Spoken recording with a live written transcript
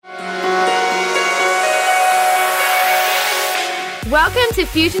Welcome to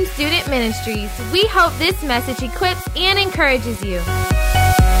Fusion Student Ministries. We hope this message equips and encourages you.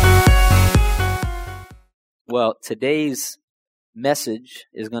 Well, today's message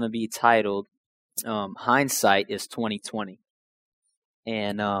is going to be titled Hindsight is 2020.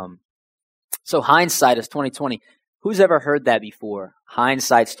 And so hindsight is 2020. Who's ever heard that before?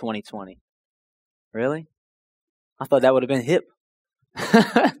 Hindsight's 2020. Really? I thought that would have been hip.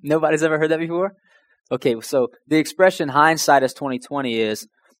 Nobody's ever heard that before? Okay, so the expression hindsight is 2020 is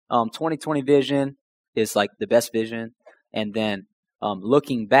 2020 vision is like the best vision. And then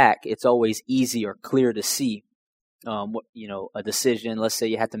looking back, it's always easy or clear to see, a decision. Let's say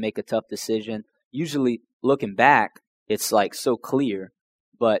you had to make a tough decision. Usually looking back, it's like so clear.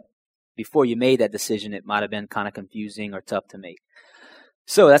 But before you made that decision, it might have been kind of confusing or tough to make.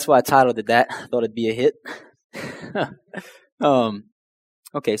 So that's why I titled it that. I thought it'd be a hit.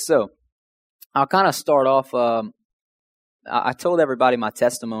 Okay, so I'll kind of start off. I told everybody my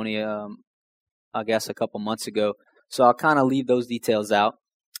testimony, I guess, a couple months ago. So I'll kind of leave those details out.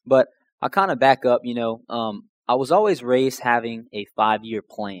 But I'll kind of back up. I was always raised having a 5-year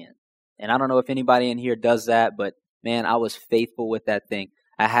plan. And I don't know if anybody in here does that, but man, I was faithful with that thing.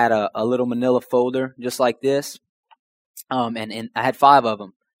 I had a little manila folder just like this, and I had 5 of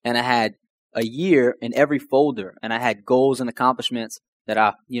them, and I had a year in every folder, and I had goals and accomplishments that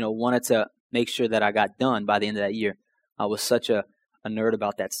I, wanted to make sure that I got done by the end of that year. I was such a nerd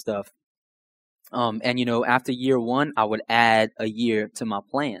about that stuff. And after year 1, I would add a year to my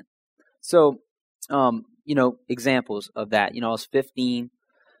plan. So, examples of that. I was 15.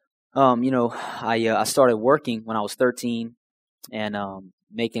 I started working when I was 13, and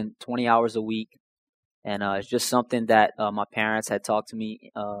making 20 hours a week. And it's just something that my parents had talked to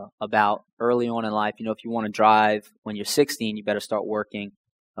me about early on in life. If you want to drive when you're 16, you better start working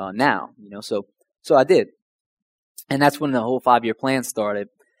now. So I did. And that's when the whole 5-year plan started.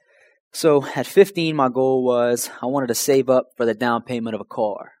 So at 15, my goal was I wanted to save up for the down payment of a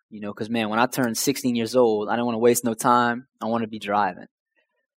car. Because, man, when I turned 16 years old, I didn't want to waste no time. I wanted to be driving.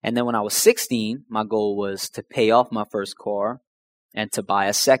 And then when I was 16, my goal was to pay off my first car and to buy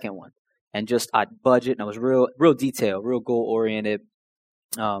a second one. And I'd budget, and I was real detailed, real goal-oriented.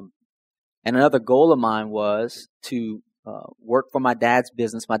 And another goal of mine was to work for my dad's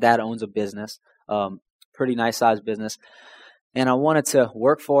business. My dad owns a business, pretty nice-sized business. And I wanted to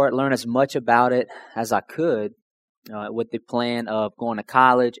work for it, learn as much about it as I could with the plan of going to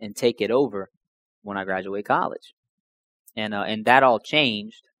college and take it over when I graduate college. And that all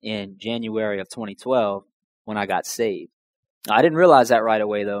changed in January of 2012 when I got saved. I didn't realize that right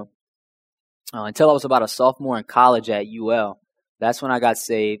away, though, until I was about a sophomore in college at UL. That's when I got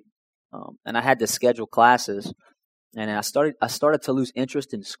saved, and I had to schedule classes, and I started to lose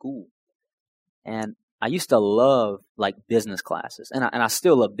interest in school. And I used to love like business classes, and I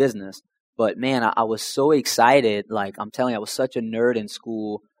still love business. But man, I was so excited. Like I'm telling you, I was such a nerd in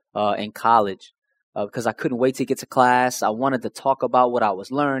school, in college, because I couldn't wait to get to class. I wanted to talk about what I was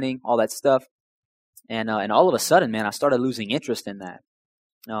learning, all that stuff. And all of a sudden, man, I started losing interest in that.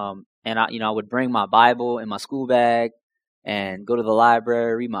 And I would bring my Bible in my school bag and go to the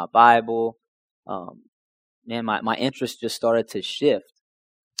library, read my Bible. Man, my interest just started to shift.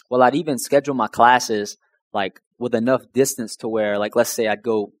 Well, I'd even schedule my classes like with enough distance to where, like, let's say I'd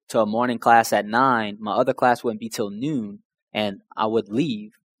go to a morning class at 9, my other class wouldn't be till noon, and I would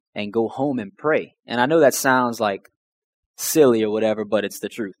leave and go home and pray. And I know that sounds like silly or whatever, but it's the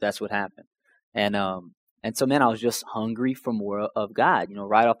truth. That's what happened. And so, man, I was just hungry for more of God,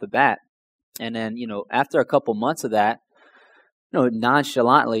 right off the bat. And then, after a couple months of that,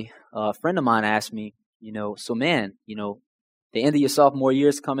 nonchalantly, a friend of mine asked me, so man, the end of your sophomore year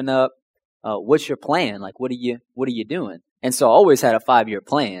is coming up. What's your plan? Like, what are you doing? And so I always had a 5-year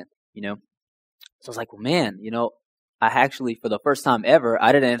plan, So I was like, well, man, I actually, for the first time ever,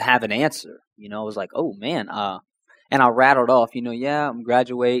 I didn't have an answer. I was like, oh man, and I rattled off, yeah, I'm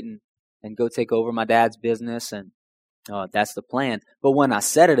graduating and go take over my dad's business, and that's the plan. But when I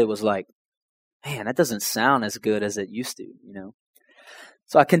said it, it was like, man, that doesn't sound as good as it used to,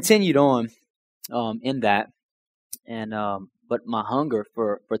 So I continued on in that, and but my hunger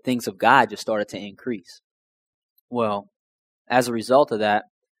for things of God just started to increase. Well, as a result of that,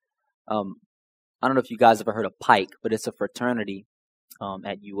 I don't know if you guys have ever heard of Pike, but it's a fraternity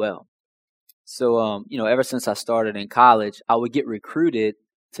at UL. So, ever since I started in college, I would get recruited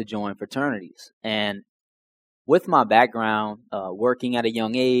to join fraternities. And with my background, working at a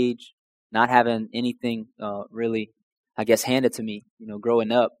young age, not having anything really, I guess, handed to me,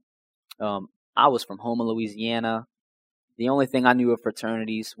 growing up, I was from Houma, Louisiana. The only thing I knew of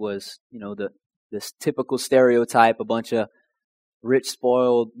fraternities was, this typical stereotype, a bunch of rich,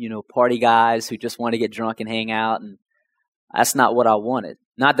 spoiled, party guys who just want to get drunk and hang out. And that's not what I wanted.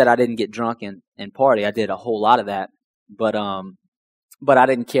 Not that I didn't get drunk and party. I did a whole lot of that. But I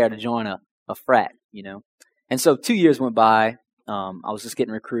didn't care to join a frat, And so 2 years went by. I was just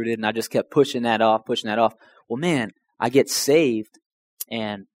getting recruited, and I just kept pushing that off. Well, man, I get saved,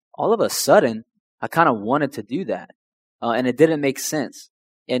 and all of a sudden, I kind of wanted to do that, and it didn't make sense.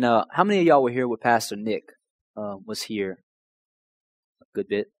 And how many of y'all were here with Pastor Nick was here? A good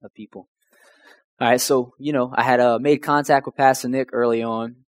bit of people. All right, so, I had made contact with Pastor Nick early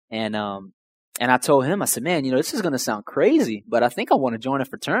on, and I told him, I said, man, this is going to sound crazy, but I think I want to join a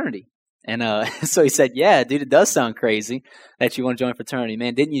fraternity. And so he said, yeah, dude, it does sound crazy that you want to join a fraternity.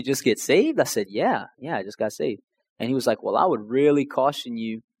 Man, didn't you just get saved? I said, yeah, I just got saved. And he was like, well, I would really caution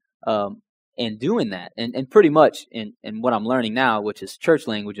you in doing that. And pretty much in what I'm learning now, which is church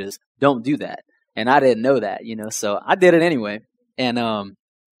languages, don't do that. And I didn't know that, so I did it anyway. And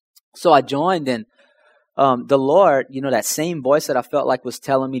so I joined, and the Lord, that same voice that I felt like was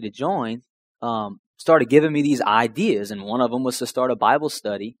telling me to join, started giving me these ideas. And one of them was to start a Bible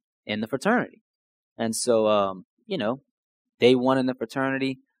study in the fraternity. And so, day one in the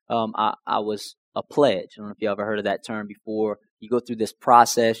fraternity, I was a pledge. I don't know if you ever heard of that term before. You go through this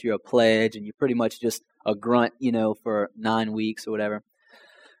process, you're a pledge, and you're pretty much just a grunt, for 9 weeks or whatever.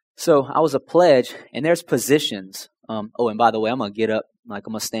 So I was a pledge, and there's positions. Oh, and by the way, I'm going to get up, I'm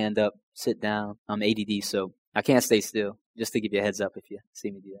going to stand up, sit down. I'm ADD, so I can't stay still, just to give you a heads up if you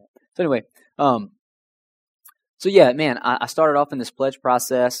see me do that. So anyway, so yeah, man, I started off in this pledge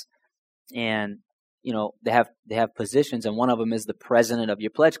process, and they have positions, and one of them is the president of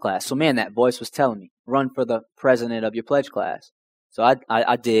your pledge class. So man, that voice was telling me, run for the president of your pledge class. So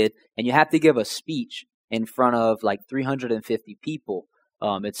I did, and you have to give a speech in front of like 350 people.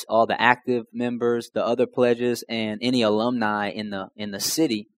 It's all the active members, the other pledges, and any alumni in the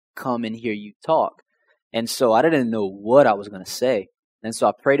city come and hear you talk. And so I didn't know what I was going to say, and so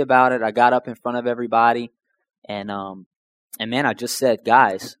I prayed about it. I got up in front of everybody, and man, I just said,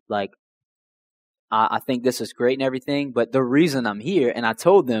 guys, like, I think this is great and everything, but the reason I'm here, and I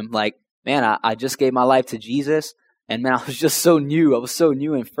told them, like, man, I just gave my life to Jesus, and man, I was just so new. I was so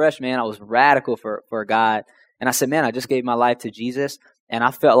new and fresh, man. I was radical for God. And I said, man, I just gave my life to Jesus, and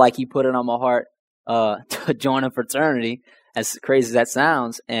I felt like he put it on my heart to join a fraternity, as crazy as that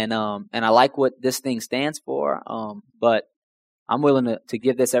sounds. And I like what this thing stands for, but I'm willing to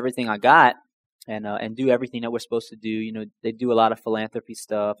give this everything I got and do everything that we're supposed to do. They do a lot of philanthropy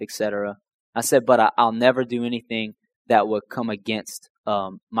stuff, etc. I said, but I'll never do anything that would come against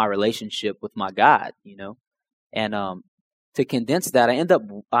my relationship with my God, And to condense that, I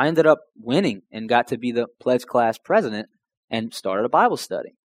ended up winning and got to be the pledge class president and started a Bible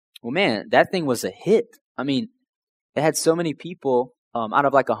study. Well, man, that thing was a hit. I mean, it had so many people out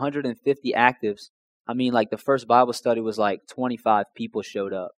of like 150 actives. I mean, like the first Bible study was like 25 people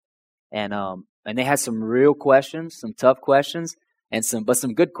showed up, and they had some real questions, some tough questions, and some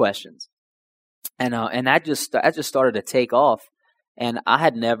good questions. And that just started to take off. And I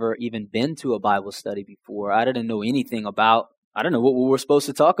had never even been to a Bible study before. I didn't know anything about. I don't know what we were supposed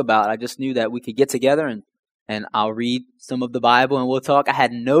to talk about. I just knew that we could get together and I'll read some of the Bible and we'll talk. I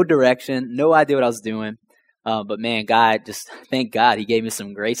had no direction, no idea what I was doing. But man, thank God, He gave me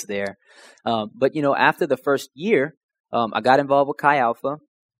some grace there. But after the first year, I got involved with Chi Alpha,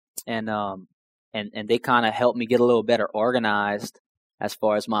 and they kind of helped me get a little better organized as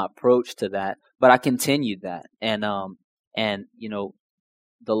far as my approach to that. But I continued that, and the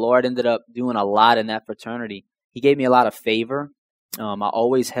Lord ended up doing a lot in that fraternity. He gave me a lot of favor. I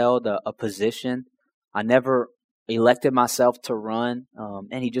always held a position. I never elected myself to run,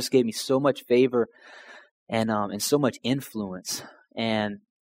 and He just gave me so much favor and so much influence. And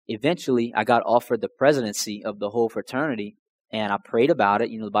eventually, I got offered the presidency of the whole fraternity, and I prayed about it.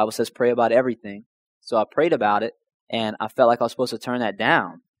 The Bible says pray about everything. So I prayed about it, and I felt like I was supposed to turn that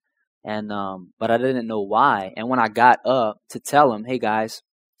down. And but I didn't know why. And when I got up to tell them, hey guys,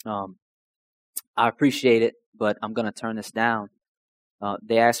 I appreciate it, but I'm going to turn this down.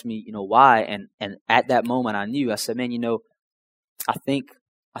 They asked me, why? And at that moment I knew. I said, man, I think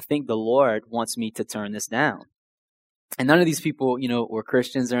the Lord wants me to turn this down. And none of these people, were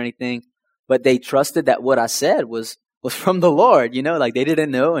Christians or anything, but they trusted that what I said was from the Lord, like they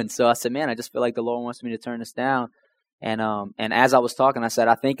didn't know. And so I said, man, I just feel like the Lord wants me to turn this down. And as I was talking, I said,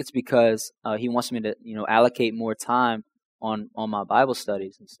 I think it's because He wants me to, allocate more time on my Bible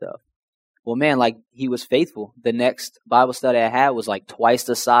studies and stuff. Well, man, like He was faithful. The next Bible study I had was like twice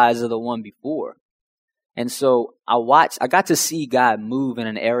the size of the one before. And so I got to see God move in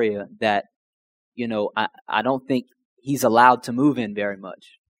an area that, I don't think he's allowed to move in very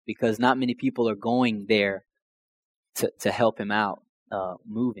much because not many people are going there to help him out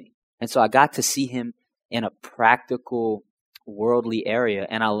moving. And so I got to see him in a practical, worldly area,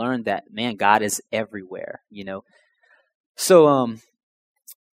 and I learned that, man, God is everywhere, you know. So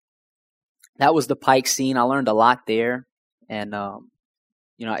that was the Pike scene. I learned a lot there, and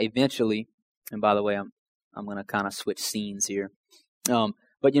you know, eventually, and by the way, I'm going to kind of switch scenes here.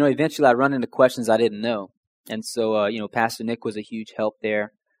 But, you know, eventually I run into questions I didn't know. And so, you know, Pastor Nick was a huge help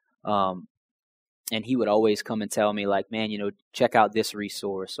there. And he would always come and tell me, like, man, you know, check out this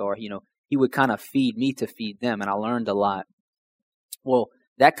resource. Or, you know, he would kind of feed me to feed them. And I learned a lot. Well,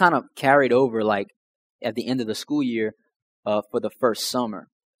 that kind of carried over, like, at the end of the school year for the first summer.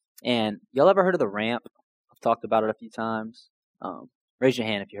 And y'all ever heard of the ramp? I've talked about it a few times. Raise your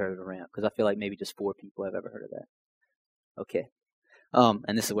hand if you heard of the ramp, because I feel like maybe just 4 people have ever heard of that. Okay.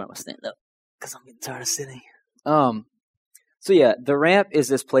 And this is where I'm going to stand up, because I'm getting tired of sitting. So yeah, the ramp is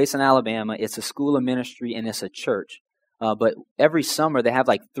this place in Alabama. It's a school of ministry and it's a church. But every summer they have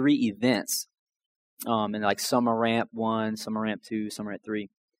like 3 events. And like summer ramp 1, summer ramp 2, summer ramp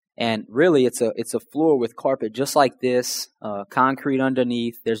 3. And really it's a floor with carpet just like this, concrete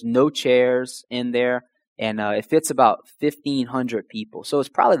underneath. There's no chairs in there. And it fits about 1,500 people. So it's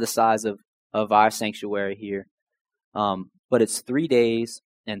probably the size of our sanctuary here. But it's 3 days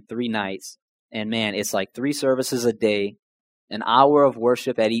and 3 nights. And man, it's like 3 services a day, an hour of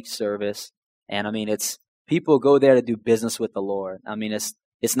worship at each service. And I mean, it's people go there to do business with the Lord. I mean,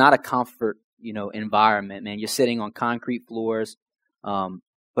 it's not a comfort, you know, environment, man. You're sitting on concrete floors.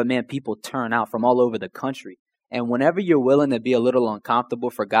 But man, people turn out from all over the country. And whenever you're willing to be a little uncomfortable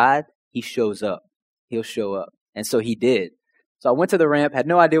for God, he shows up. He'll show up. And so he did. So I went to the ramp, had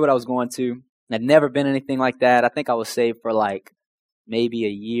no idea what I was going to. I'd never been anything like that. I think I was saved for like maybe a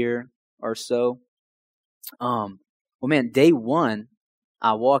year or so. Well, man, day 1,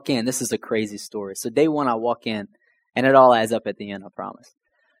 I walk in. This is a crazy story. So day 1, I walk in, and it all adds up at the end, I promise.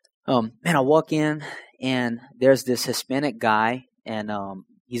 Man, I walk in, and there's this Hispanic guy, and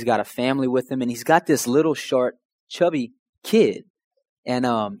he's got a family with him, and he's got this little short, chubby kid. And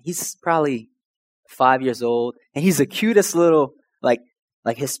he's probably 5 years old, and he's the cutest little, like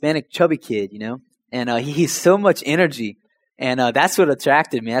Hispanic chubby kid, you know? And he's so much energy. And that's what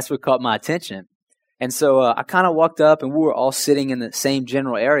attracted me. That's what caught my attention. And so I kind of walked up, and we were all sitting in the same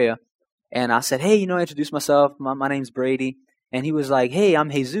general area. And I said, hey, you know, I introduced myself. My name's Brady. And he was like, hey, I'm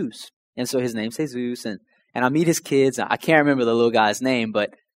Jesus. And so his name's Jesus. And I meet his kids. I can't remember the little guy's name,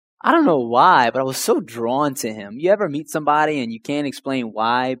 but I don't know why, but I was so drawn to him. You ever meet somebody and you can't explain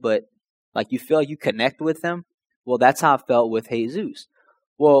why, but like you feel like you connect with them? Well, that's how I felt with Jesus.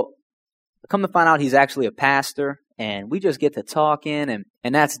 Well, come to find out he's actually a pastor, and we just get to talking,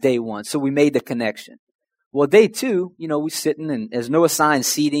 and that's day 1. So we made the connection. Well, day 2, you know, we sitting, and there's no assigned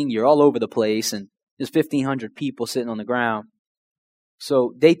seating. You're all over the place, and there's 1,500 people sitting on the ground.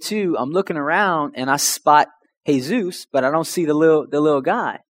 So day 2, I'm looking around, and I spot Jesus, but I don't see the little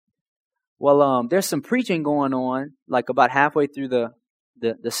guy. Well, there's some preaching going on, like about halfway through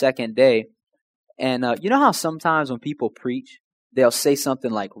the second day. And you know how sometimes when people preach, they'll say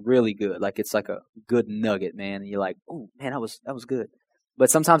something like really good, like it's like a good nugget, man. And you're like, oh, man, that was good. But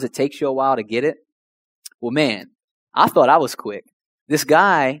sometimes it takes you a while to get it. Well, man, I thought I was quick. This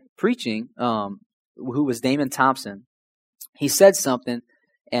guy preaching, who was Damon Thompson, he said something,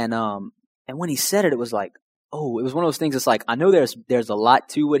 and when he said it, it was like, oh, it was one of those things. It's like, I know there's a lot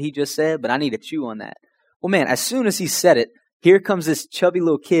to what he just said, but I need to chew on that. Well, man, as soon as he said it, here comes this chubby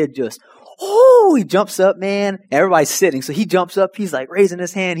little kid just, oh, he jumps up, man. Everybody's sitting. So he jumps up. He's like raising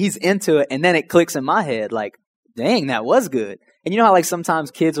his hand. He's into it. And then it clicks in my head like, dang, that was good. And you know how like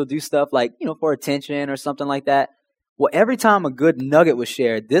sometimes kids will do stuff like, you know, for attention or something like that? Well, every time a good nugget was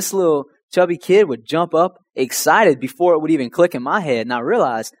shared, this little chubby kid would jump up excited before it would even click in my head. And I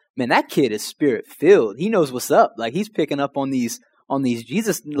realized, man, that kid is spirit filled. He knows what's up. Like he's picking up on these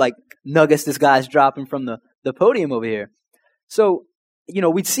Jesus like nuggets this guy's dropping from the podium over here. So, you know,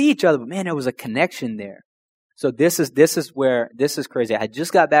 we'd see each other, but man, there was a connection there. So this is crazy. I had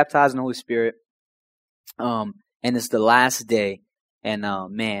just got baptized in the Holy Spirit. And it's the last day. And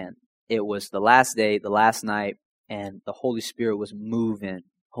man, it was the last day, the last night, and the Holy Spirit was moving.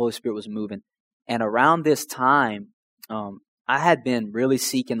 And around this time, I had been really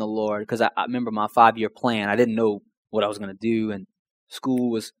seeking the Lord because I remember my 5-year plan. I didn't know what I was going to do, and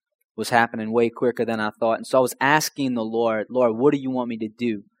school was happening way quicker than I thought. And so I was asking the Lord, what do you want me to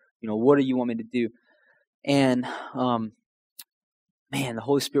do? You know, what do you want me to do? And, man, the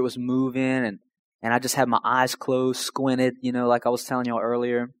Holy Spirit was moving, and I just had my eyes closed, squinted, you know, like I was telling y'all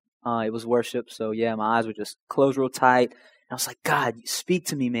earlier. It was worship. So yeah, my eyes were just closed real tight. And I was like, God, speak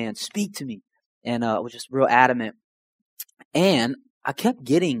to me, man. Speak to me. And I was just real adamant. And I kept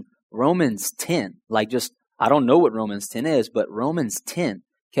getting Romans 10. Like just, I don't know what Romans 10 is, but Romans 10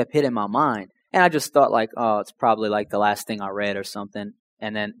 kept hitting my mind. And I just thought like, oh, it's probably like the last thing I read or something.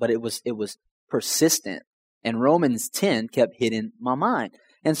 And then, but it was persistent. And Romans 10 kept hitting my mind.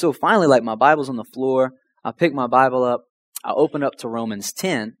 And so finally, like my Bible's on the floor. I pick my Bible up. I open up to Romans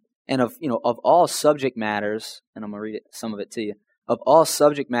 10. And of all subject matters, and I'm going to read some of it to you, of all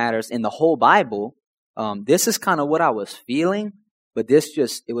subject matters in the whole Bible, this is kind of what I was feeling, but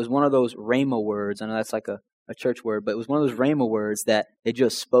it was one of those rhema words. I know that's like a church word, but it was one of those rhema words that it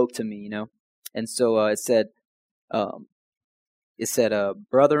just spoke to me, And so it said,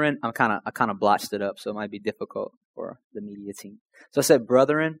 brethren, I kind of blotched it up, so it might be difficult for the media team. So I said,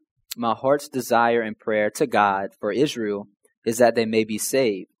 brethren, my heart's desire and prayer to God for Israel is that they may be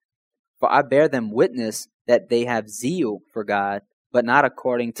saved. For I bear them witness that they have zeal for God, but not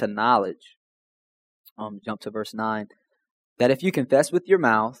according to knowledge. Jump to verse 9. That if you confess with your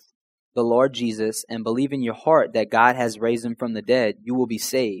mouth the Lord Jesus and believe in your heart that God has raised him from the dead, you will be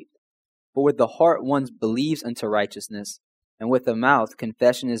saved. For with the heart one believes unto righteousness, and with the mouth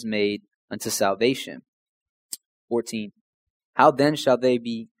confession is made unto salvation. 14. How then shall they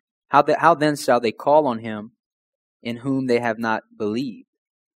call on him in whom they have not believed?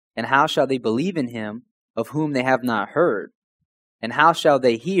 And how shall they believe in him of whom they have not heard? And how shall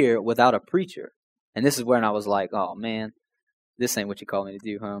they hear without a preacher? And this is when I was like, oh man, this ain't what you call me to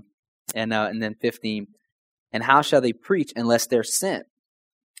do, huh? And then 15. And how shall they preach unless they're sent?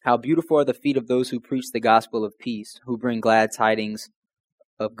 How beautiful are the feet of those who preach the gospel of peace, who bring glad tidings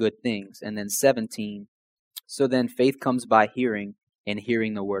of good things. And then 17. So then faith comes by hearing, and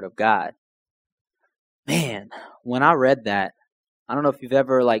hearing the word of God. Man, when I read that, I don't know if you've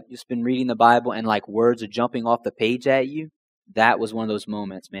ever like just been reading the Bible and like words are jumping off the page at you. That was one of those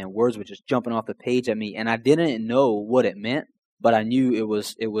moments, man. Words were just jumping off the page at me, and I didn't know what it meant, but I knew it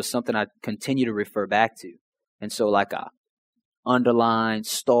was something I continue to refer back to. And so like I underlined,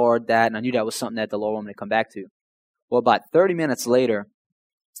 starred that, and I knew that was something that the Lord wanted me to come back to. Well, about 30 minutes later,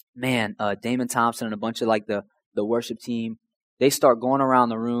 man, Damon Thompson and a bunch of like the worship team, they start going around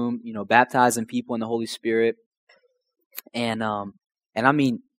the room, baptizing people in the Holy Spirit. And I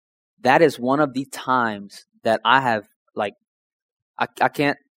mean, that is one of the times that I have like, I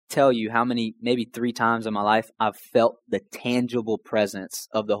can't tell you how many, maybe 3 times in my life, I've felt the tangible presence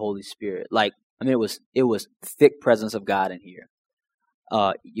of the Holy Spirit. Like, I mean, it was thick presence of God in here.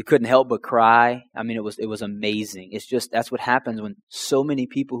 You couldn't help but cry. I mean, it was amazing. It's just, that's what happens when so many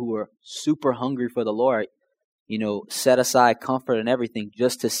people who are super hungry for the Lord, set aside comfort and everything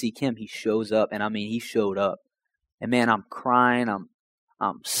just to seek him. He shows up. And I mean, he showed up. And man, I'm crying.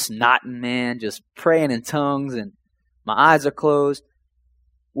 I'm snotting, man, just praying in tongues, and my eyes are closed.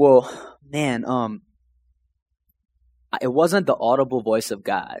 Well, man, it wasn't the audible voice of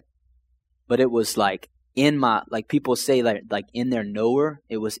God, but it was like in my, like people say, like in their knower,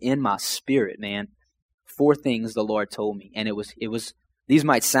 it was in my spirit, man. 4 things the Lord told me, and it was. These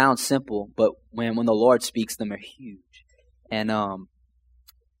might sound simple, but when the Lord speaks, them are huge. And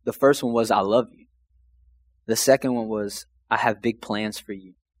the first one was, I love you. The second one was, I have big plans for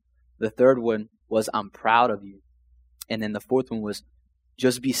you. The third one was, I'm proud of you. And then the fourth one was,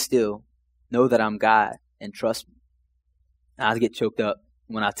 just be still, know that I'm God, and trust me. And I get choked up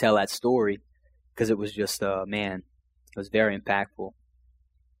when I tell that story because it was just, it was very impactful.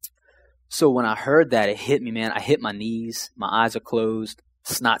 So when I heard that, it hit me, man. I hit my knees. My eyes are closed.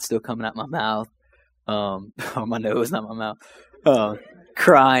 Snot still coming out my mouth. Or my nose, not my mouth.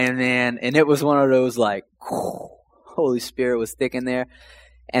 Crying, man. And it was one of those like, Holy Spirit was thick in there.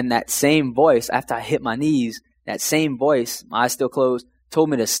 And that same voice, after I hit my knees, that same voice, my eyes still closed, told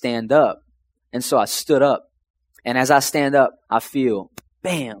me to stand up. And so I stood up. And as I stand up, I feel,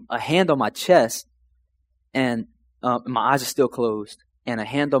 bam, a hand on my chest. And my eyes are still closed. And a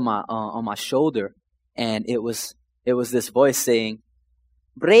hand on my shoulder. And it was this voice saying,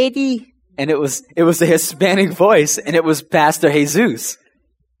 Brady. And it was a Hispanic voice. And it was Pastor Jesus.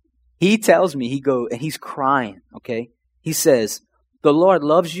 He tells me, and he's crying, okay? He says, the Lord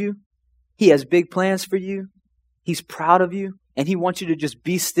loves you. He has big plans for you. He's proud of you. And he wants you to just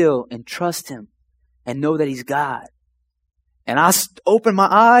be still and trust him and know that he's God. And I opened my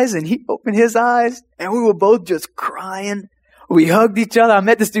eyes and he opened his eyes and we were both just crying. We hugged each other. I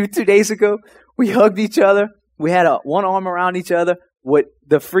met this dude 2 days ago. We hugged each other. We had one arm around each other with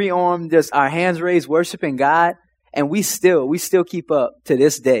the free arm, just our hands raised, worshiping God. And we still keep up to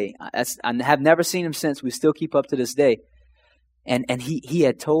this day. I have never seen him since. We still keep up to this day. And he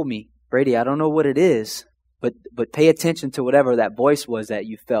had told me, Brady, I don't know what it is, but pay attention to whatever that voice was that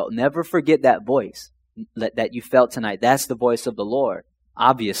you felt. Never forget that voice that you felt tonight. That's the voice of the Lord.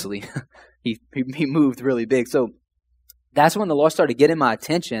 Obviously, he moved really big. So that's when the Lord started getting my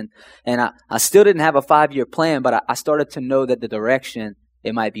attention, and I still didn't have a 5-year plan, but I started to know that the direction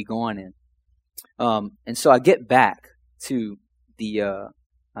it might be going in. And so I get back to the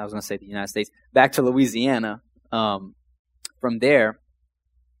United States, back to Louisiana from there,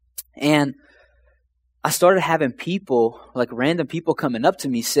 and I started having people, like random people, coming up to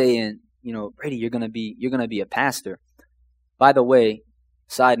me saying, Brady, you're gonna be a pastor. By the way,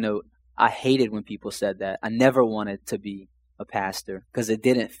 side note, I hated when people said that. I never wanted to be a pastor because it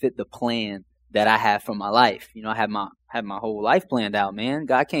didn't fit the plan that I had for my life. I had my whole life planned out, man.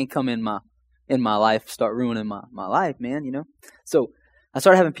 God can't come in my life, start ruining my life, man. So I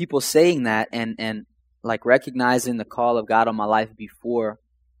started having people saying that, and like recognizing the call of God on my life before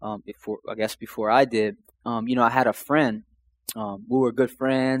I did. I had a friend. We were good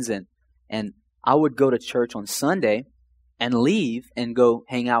friends, and I would go to church on Sunday and leave and go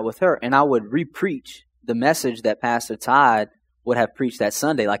hang out with her, and I would re-preach the message that Pastor Todd would have preached that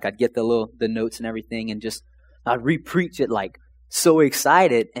Sunday. Like I'd get the notes and everything, and just I'd re-preach it like so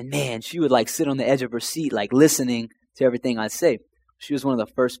excited. And man, she would like sit on the edge of her seat, like listening to everything I'd say. She was one of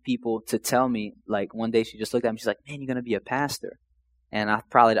the first people to tell me, like one day she just looked at me, she's like, man, you're going to be a pastor. And I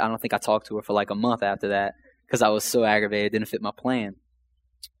don't think I talked to her for like a month after that because I was so aggravated, it didn't fit my plan.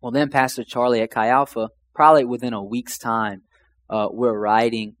 Well, then Pastor Charlie at Chi Alpha, probably within a week's time, we're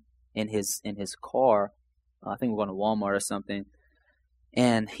riding in his car. I think we're going to Walmart or something.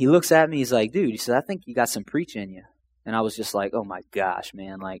 And he looks at me, he's like, dude, he said, I think you got some preach in you. And I was just like, oh my gosh,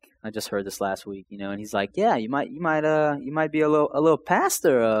 man, like I just heard this last week, and he's like, yeah, you might be a little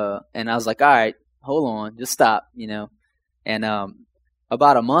pastor. And I was like, all right, hold on, just stop, And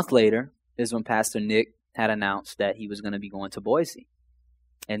about a month later is when Pastor Nick had announced that he was going to be going to Boise.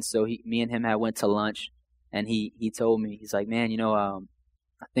 And so me and him had went to lunch, and he told me, he's like, man, I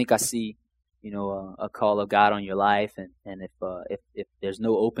think I see, a call of God on your life, and if there's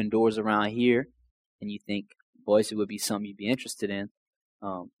no open doors around here, and you think Boise would be something you'd be interested in,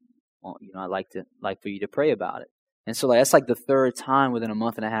 I'd like for you to pray about it. And so that's like the third time within a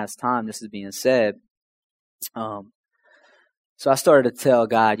month and a half's time this is being said. So I started to tell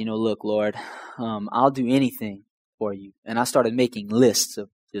God, look, Lord, I'll do anything for you. And I started making lists of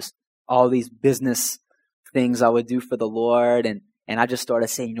just all these business things I would do for the Lord. And I just started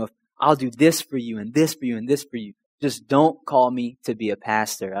saying, I'll do this for you and this for you and this for you. Just don't call me to be a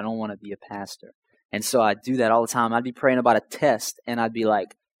pastor. I don't want to be a pastor. And so I'd do that all the time. I'd be praying about a test, and I'd be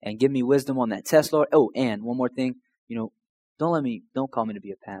like, and give me wisdom on that test, Lord. Oh, and one more thing, don't call me to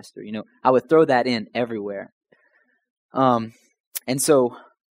be a pastor. I would throw that in everywhere. And so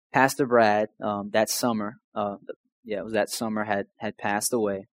Pastor Brad, that summer, it was that summer, had passed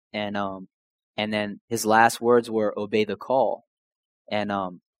away. And then his last words were, obey the call. And,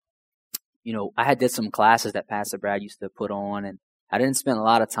 I had did some classes that Pastor Brad used to put on, and I didn't spend a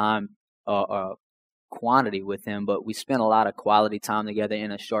lot of time, quantity with him, but we spent a lot of quality time together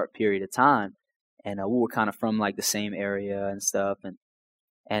in a short period of time. And we were kind of from like the same area and stuff.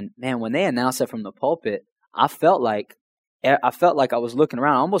 And man, when they announced that from the pulpit, I felt like I was looking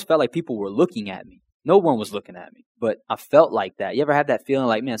around. I almost felt like people were looking at me. No one was looking at me, but I felt like that. You ever have that feeling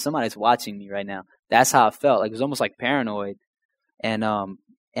like, man, somebody's watching me right now? That's how I felt. Like it was almost like paranoid. And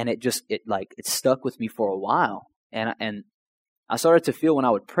it stuck with me for a while. And I started to feel when I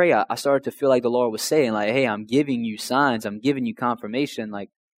would pray, I started to feel like the Lord was saying, like, hey, I'm giving you signs, I'm giving you confirmation. Like,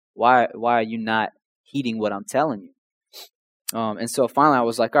 why are you not heeding what I'm telling you? And so finally I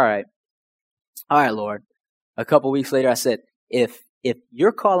was like, all right, Lord. A couple weeks later, I said, if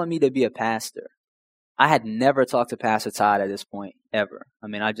you're calling me to be a pastor, I had never talked to Pastor Todd at this point, ever. I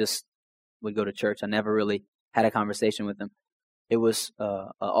mean, I just would go to church. I never really had a conversation with him. It was an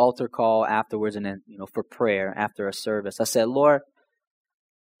altar call afterwards, and then, for prayer after a service. I said, Lord,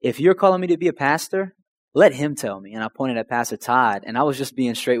 if you're calling me to be a pastor, let him tell me. And I pointed at Pastor Todd, and I was just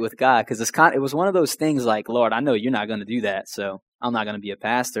being straight with God, because it was one of those things like, Lord, I know you're not going to do that, so I'm not going to be a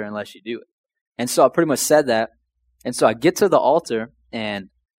pastor unless you do it. And so I pretty much said that. And so I get to the altar, and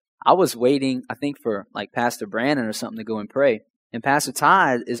I was waiting, I think, for like Pastor Brandon or something to go and pray. And Pastor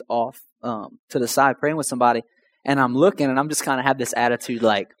Todd is off to the side praying with somebody. And I'm looking, and I'm just kind of have this attitude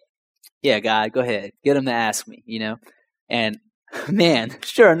like, yeah, God, go ahead. Get him to ask me, And man,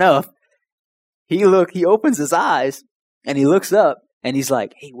 sure enough, he opens his eyes, and he looks up, and he's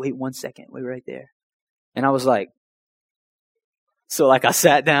like, hey, wait 1 second. Wait right there. And I was like, so like I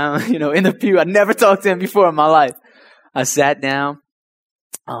sat down, in the pew. I never talked to him before in my life. I sat down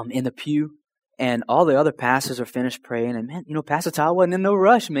in the pew, and all the other pastors are finished praying. And man, Pastor Todd wasn't in no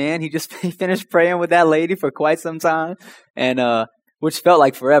rush, man. He finished praying with that lady for quite some time, and which felt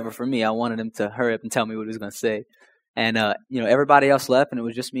like forever for me. I wanted him to hurry up and tell me what he was going to say. And everybody else left, and it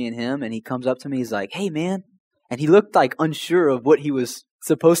was just me and him. And he comes up to me, he's like, "Hey, man," and he looked like unsure of what he was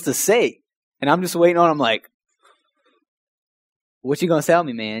supposed to say. And I'm just waiting on him, like, "What you gonna tell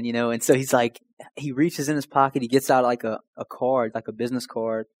me, man?" And so he's like, he reaches in his pocket, he gets out like a card, like a business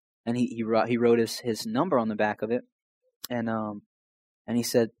card, and he wrote his number on the back of it, and he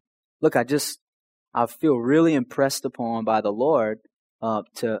said, "Look, I feel really impressed upon by the Lord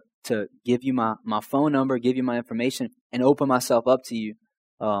to give you my phone number, give you my information, and open myself up to you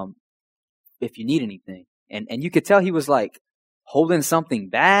if you need anything." And you could tell he was like holding something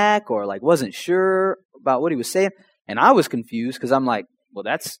back, or like wasn't sure about what he was saying. And I was confused because I'm like, well,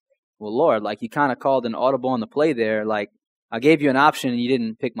 Lord, like you kind of called an audible on the play there. Like I gave you an option and you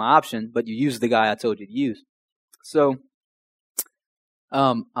didn't pick my option, but you used the guy I told you to use. So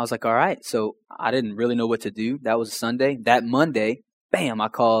I was like, all right. So I didn't really know what to do. That was a Sunday. That Monday, bam, I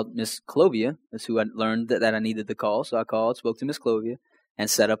called Miss Clovia. That's who I learned that I needed to call. So I called, spoke to Miss Clovia, and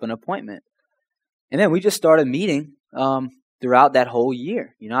set up an appointment. And then we just started meeting throughout that whole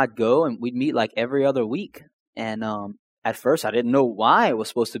year. I'd go and we'd meet like every other week. And at first, I didn't know why I was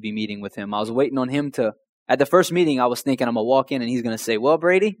supposed to be meeting with him. I was waiting on him at the first meeting, I was thinking I'm going to walk in and he's going to say, "Well,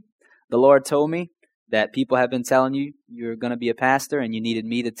 Brady, the Lord told me that people have been telling you you're going to be a pastor and you needed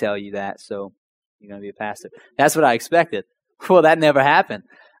me to tell you that. So you're going to be a pastor." That's what I expected. Well, that never happened.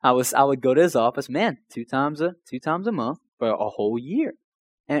 I would go to his office, man, two times a month for a whole year.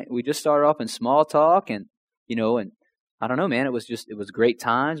 And we just started off in small talk and I don't know, man, it was great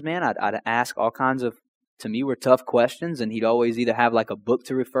times, man. I'd ask all kinds of, to me, were tough questions, and he'd always either have like a book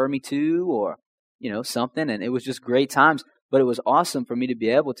to refer me to or, something. And it was just great times. But it was awesome for me to be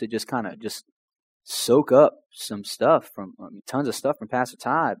able to just kind of just soak up some stuff tons of stuff from Pastor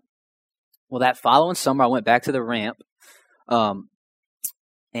Todd. Well, that following summer, I went back to the Ramp,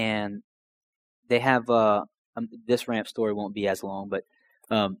 and they have this Ramp story won't be as long, but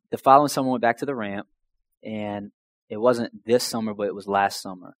the following summer, I went back to the Ramp, and it wasn't this summer, but it was last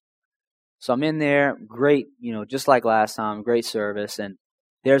summer. So I'm in there, great, just like last time, great service, and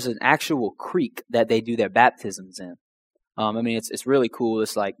there's an actual creek that they do their baptisms in. It's really cool.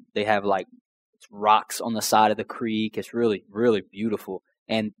 It's like they have like rocks on the side of the creek. It's really, really beautiful.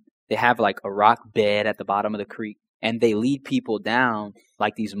 And they have like a rock bed at the bottom of the creek, and they lead people down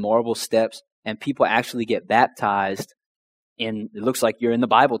like these marble steps, and people actually get baptized it looks like you're in the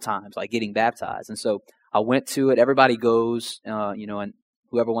Bible times, like getting baptized. And so I went to it. Everybody goes, and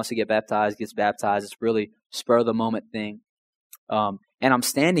whoever wants to get baptized gets baptized. It's really spur of the moment thing. And I'm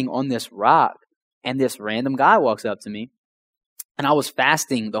standing on this rock, and this random guy walks up to me, and I was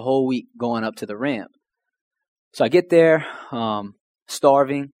fasting the whole week going up to the Ramp. So I get there,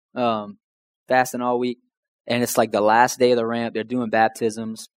 starving, fasting all week, and it's like the last day of the Ramp. They're doing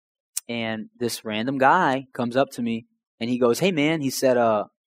baptisms, and this random guy comes up to me, and he goes, "Hey, man," he said, "are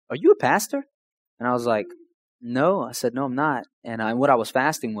you a pastor?" And I was like, "No." I said, "No, I'm not." And what I was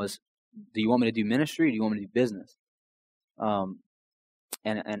fasting was, "Do you want me to do ministry, or do you want me to do business?" And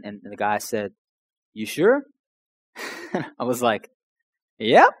the guy said, "You sure?" I was like,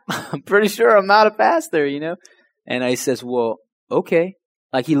 "Yep, I'm pretty sure I'm not a pastor, And he says, "Well, okay."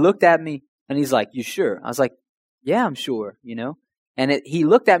 Like he looked at me and he's like, "You sure?" I was like, "Yeah, I'm sure," And he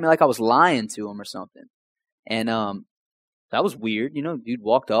looked at me like I was lying to him or something. And that was weird, Dude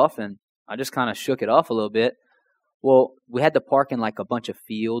walked off, and I just kind of shook it off a little bit. Well, we had to park in like a bunch of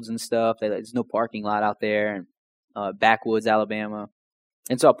fields and stuff. There's no parking lot out there in backwoods, Alabama.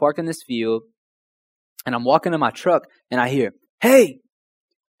 And so I parked in this field, and I'm walking to my truck, and I hear, "Hey,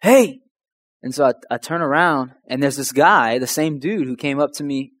 hey." And so I turn around, and there's this guy, the same dude who came up to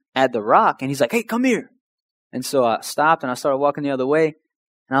me at the rock, and he's like, "Hey, come here." And so I stopped, and I started walking the other way,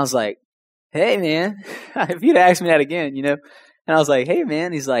 and I was like, "Hey, man," if you'd asked me that again, And I was like, "Hey,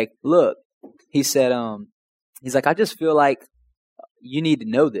 man." He's like, "Look," he said, he's like, "I just feel like you need to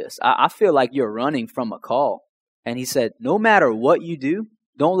know this. I feel like you're running from a call." And he said, "No matter what you do,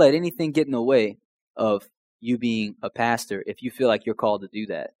 don't let anything get in the way of you being a pastor if you feel like you're called to do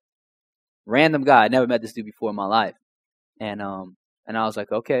that." Random guy. I never met this dude before in my life. And I was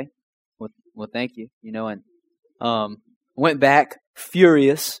like, "Okay, well, thank you." And went back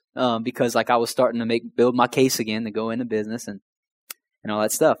furious because like I was starting to build my case again to go into business and all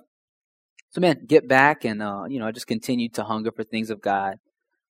that stuff. So man, get back and I just continued to hunger for things of God.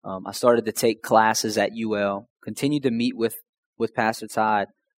 I started to take classes at UL, continued to meet with Pastor Todd.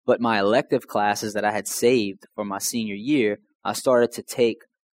 But my elective classes that I had saved for my senior year, I started to take,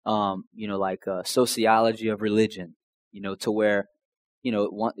 sociology of religion, to where,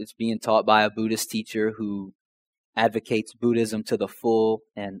 it's being taught by a Buddhist teacher who advocates Buddhism to the full,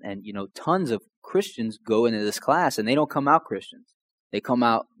 and tons of Christians go into this class and they don't come out Christians. They come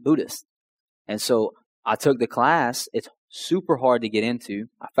out Buddhist. And so I took the class. It's super hard to get into.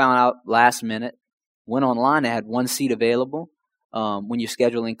 I found out last minute, went online, they had one seat available. When you're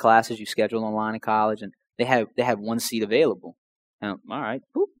scheduling classes, you schedule online in college, and they had one seat available. And all right,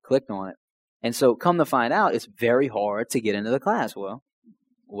 boop, clicked on it. And so come to find out, it's very hard to get into the class. Well,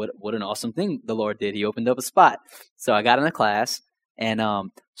 what an awesome thing the Lord did. He opened up a spot. So I got in the class, and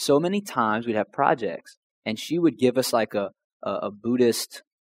so many times we'd have projects, and she would give us like a Buddhist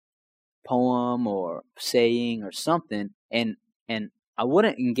poem or saying or something, and I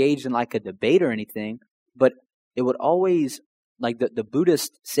wouldn't engage in like a debate or anything, but it would always, like the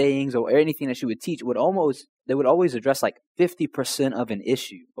Buddhist sayings or anything that she would teach, they would always address like 50% of an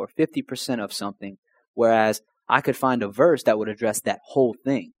issue or 50% of something, whereas I could find a verse that would address that whole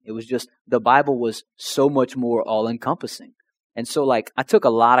thing. It was just, the Bible was so much more all-encompassing. And so like I took a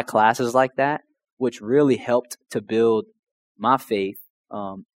lot of classes like that, which really helped to build my faith,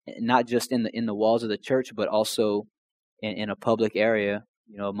 not just in the walls of the church, but also in a public area,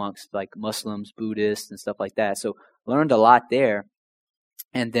 amongst like Muslims, Buddhists, and stuff like that. So learned a lot there.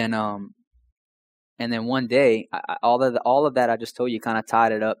 And then one day, all of that I just told you kind of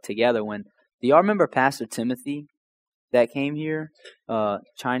tied it up together. When, do y'all remember Pastor Timothy that came here,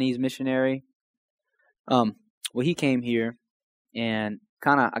 Chinese missionary? Well, he came here, and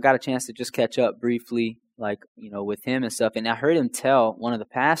I got a chance to just catch up briefly, like, with him and stuff. And I heard him tell one of the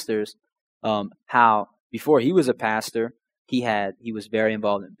pastors how before he was a pastor, he was very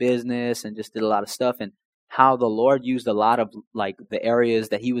involved in business and just did a lot of stuff, and how the Lord used a lot of like the areas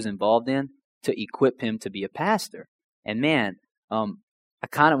that he was involved in to equip him to be a pastor. And man, I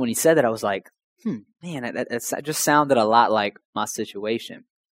kind of, when he said that, I was like, man, that just sounded a lot like my situation.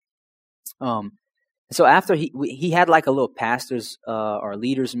 So after he had like a little pastors or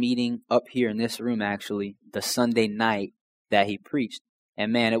leaders meeting up here in this room, actually, the Sunday night that he preached.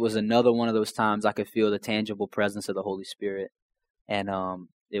 And man, it was another one of those times I could feel the tangible presence of the Holy Spirit. And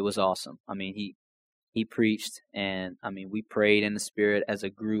it was awesome. I mean, he preached, and I mean, we prayed in the Spirit as a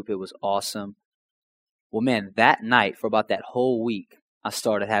group. It was awesome. Well, man, that night, for about that whole week, I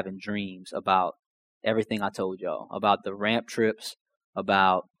started having dreams about everything I told y'all, about the ramp trips,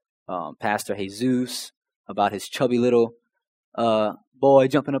 about Pastor Jesus, about his chubby little boy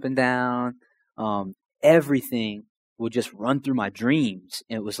jumping up and down. Everything would just run through my dreams,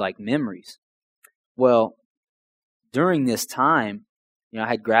 and it was like memories. Well, during this time, I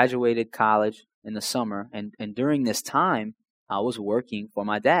had graduated college in the summer, and during this time, I was working for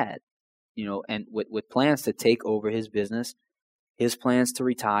my dad, and with plans to take over his business, his plans to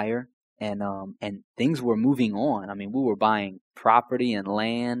retire, and things were moving on. I mean, we were buying property and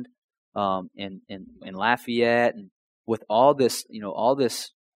land in Lafayette, and with all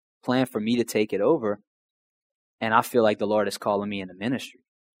this plan for me to take it over, and I feel like the Lord is calling me into ministry.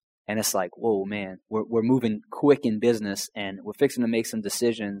 And it's like, whoa, man, we're moving quick in business, and we're fixing to make some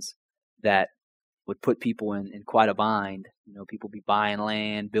decisions that would put people in quite a bind. People be buying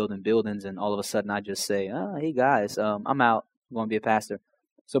land, building buildings, and all of a sudden I just say, oh, hey guys, I'm out. I'm going to be a pastor.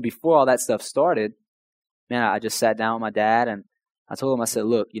 So before all that stuff started, man, I just sat down with my dad, and I told him, I said,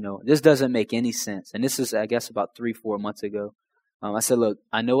 look, this doesn't make any sense. And this is, I guess, about 3-4 months ago. I said, look,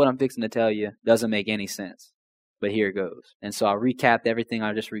 I know what I'm fixing to tell you doesn't make any sense, but here it goes. And so I recapped everything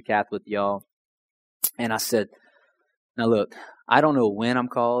I just recapped with y'all. And I said, now look, I don't know when I'm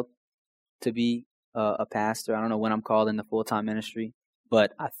called to be a pastor. I don't know when I'm called in the full-time ministry,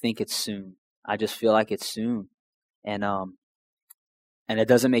 but I think it's soon. I just feel like it's soon. And it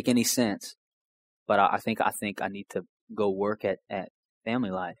doesn't make any sense, but I think I need to go work at Family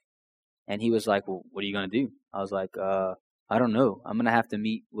Life. And he was like, well, what are you going to do? I was like, I don't know. I'm going to have to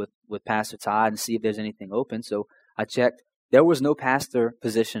meet with Pastor Todd and see if there's anything open. So I checked. There was no pastor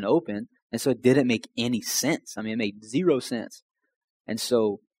position open, and so it didn't make any sense. I mean, it made 0 sense. And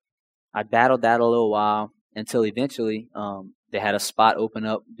so I battled that a little while until eventually they had a spot open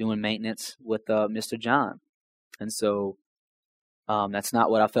up doing maintenance with Mr. John. And so that's not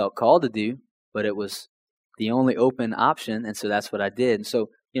what I felt called to do, but it was the only open option, and so that's what I did. And so,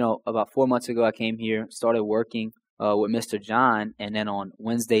 about 4 months ago, I came here, started working with Mr. John, and then on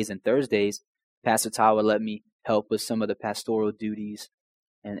Wednesdays and Thursdays, Pastor Todd would let me help with some of the pastoral duties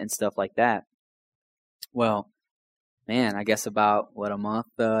and stuff like that. Well, man, I guess about, a month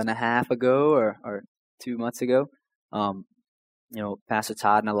and a half ago or 2 months ago, Pastor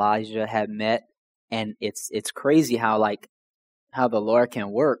Todd and Elijah had met, and it's crazy how the Lord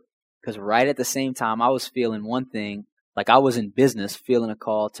can work, because right at the same time I was feeling one thing, like I was in business feeling a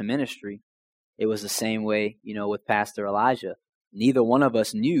call to ministry. It was the same way, with Pastor Elijah. Neither one of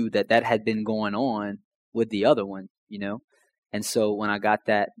us knew that had been going on with the other one, And so when I got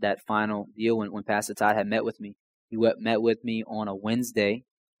that final deal, when Pastor Todd had met with me, he met with me on a Wednesday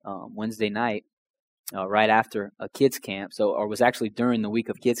night, right after a kids camp. Or was actually during the week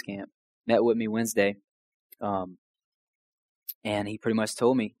of kids camp. Met with me Wednesday, and he pretty much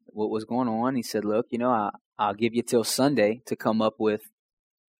told me what was going on. He said, "Look, I'll give you till Sunday to come up with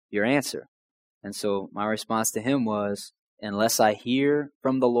your answer." And so my response to him was, unless I hear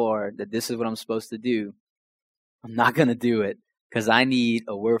from the Lord that this is what I'm supposed to do, I'm not going to do it, because I need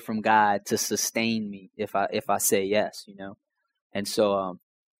a word from God to sustain me if I say yes, And so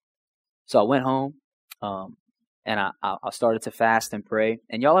I went home, and I started to fast and pray.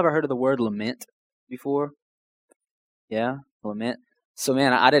 And y'all ever heard of the word lament before? Yeah, lament. So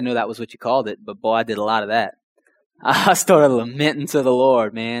man, I didn't know that was what you called it, but boy, I did a lot of that. I started lamenting to the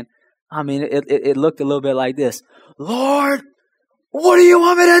Lord, man. I mean, it looked a little bit like this. Lord, what do you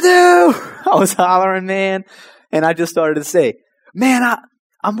want me to do? I was hollering, man. And I just started to say, man,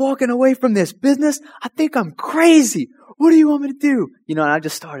 I'm walking away from this business. I think I'm crazy. What do you want me to do? And I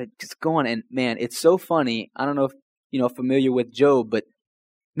just started just going. And man, it's so funny. I don't know if familiar with Job, but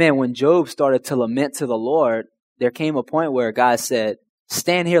man, when Job started to lament to the Lord, there came a point where God said,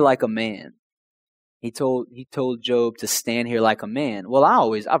 stand here like a man. He told Job to stand here like a man. Well,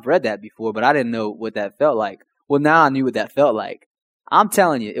 I've read that before, but I didn't know what that felt like. Well, now I knew what that felt like. I'm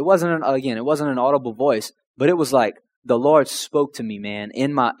telling you, it wasn't an audible voice, but it was like the Lord spoke to me, man,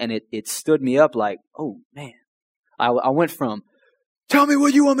 and it stood me up like, oh man. I went from, tell me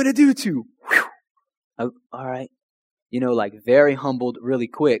what you want me to do, to, all right, like very humbled really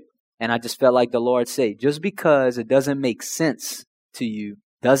quick. And I just felt like the Lord say, just because it doesn't make sense to you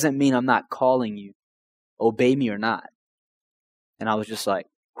doesn't mean I'm not calling you. Obey me or not. And I was just like,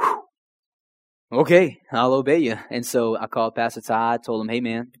 whew, okay, I'll obey you. And so I called Pastor Todd, told him, hey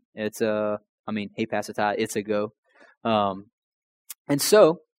man, hey Pastor Todd, it's a go. And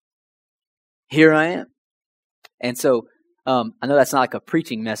so here I am. And so I know that's not like a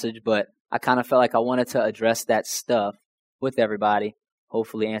preaching message, but I kind of felt like I wanted to address that stuff with everybody,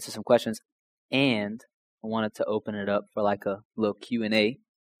 hopefully answer some questions, and I wanted to open it up for like a little Q&A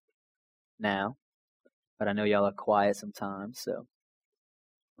now. But I know y'all are quiet sometimes, so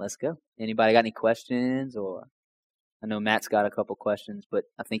let's go. Anybody got any questions? Or I know Matt's got a couple questions, but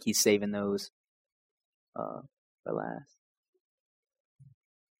I think he's saving those for last.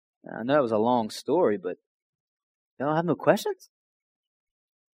 I know it was a long story, but y'all have no questions?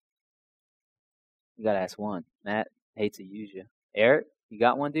 You gotta ask one. Matt, I hate to use you. Eric, you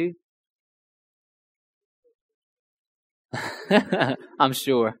got one, dude? I'm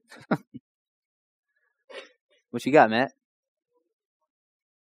sure. What you got, Matt?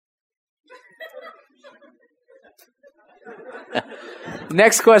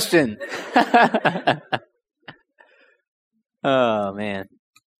 Next question. Oh, man.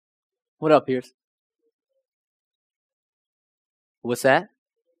 What up, Pierce? What's that?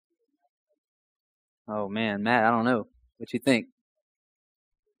 Oh, man, Matt, I don't know. What you think?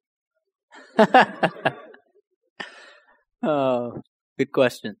 Oh, good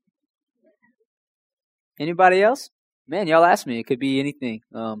question. Anybody else? Man, y'all ask me. It could be anything.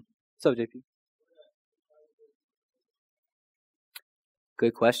 What's up, JP?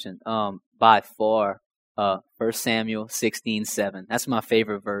 Good question. By far, 1 Samuel 16:7. That's my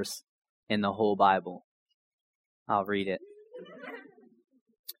favorite verse in the whole Bible. I'll read it.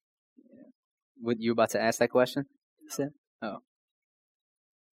 What, you about to ask that question? Oh.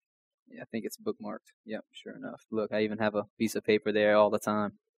 Yeah, I think it's bookmarked. Yep, sure enough. Look, I even have a piece of paper there all the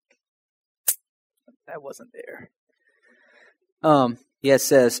time. That wasn't there. Yeah, it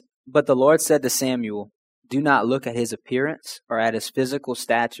says, but the Lord said to Samuel, do not look at his appearance or at his physical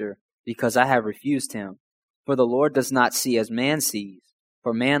stature, because I have refused him. For the Lord does not see as man sees.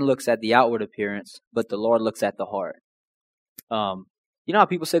 For man looks at the outward appearance, but the Lord looks at the heart. You know how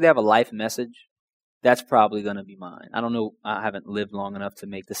people say they have a life message? That's probably going to be mine. I don't know. I haven't lived long enough to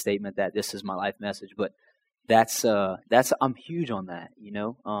make the statement that this is my life message, but I'm huge on that, you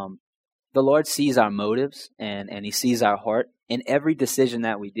know. The Lord sees our motives and he sees our heart in every decision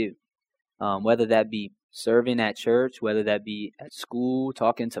that we do, whether that be serving at church, whether that be at school,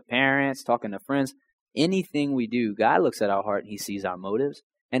 talking to parents, talking to friends, anything we do, God looks at our heart and he sees our motives.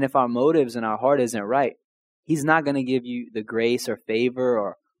 And if our motives and our heart isn't right, he's not going to give you the grace or favor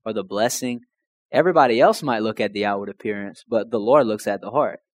or the blessing. everybody else might look at the outward appearance, but the Lord looks at the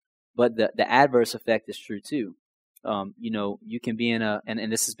heart. But the adverse effect is true too. You can be in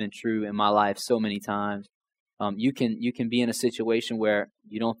and this has been true in my life so many times. You can be in a situation where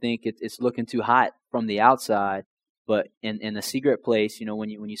you don't think it's looking too hot from the outside, but in a secret place, when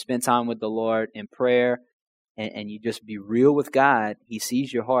you spend time with the Lord in prayer and you just be real with God, He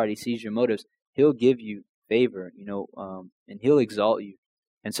sees your heart, He sees your motives. He'll give you favor, and He'll exalt you.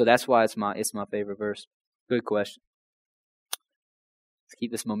 And so that's why it's my favorite verse. Good question. Let's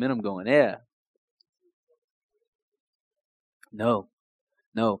keep this momentum going. Yeah. No.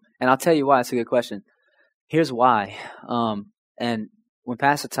 And I'll tell you why. It's a good question. Here's why. And when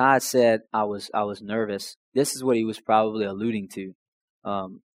Pastor Todd said I was nervous, this is what he was probably alluding to.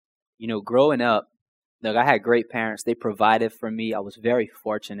 Growing up, look, I had great parents. They provided for me. I was very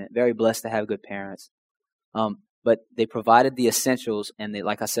fortunate, very blessed to have good parents. But they provided the essentials, and they,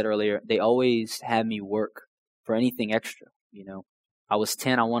 like I said earlier, they always had me work for anything extra. I was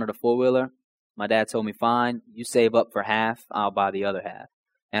 10. I wanted a 4-wheeler. My dad told me, fine, you save up for half, I'll buy the other half.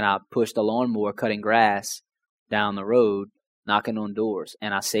 And I pushed a lawnmower cutting grass down the road, knocking on doors.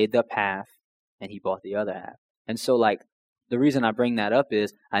 And I saved up half, and he bought the other half. And so, the reason I bring that up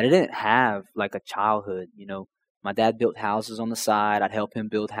is I didn't have, a childhood. My dad built houses on the side. I'd help him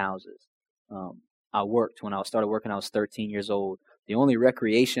build houses. I worked. When I started working, I was 13 years old. The only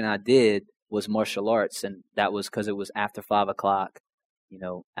recreation I did was martial arts, and that was because it was after 5 o'clock.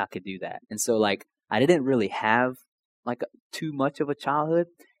 I could do that. And so, I didn't really have, too much of a childhood,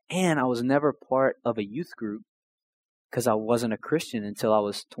 and I was never part of a youth group because I wasn't a Christian until I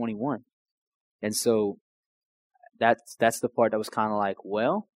was 21. And so that's the part that was kind of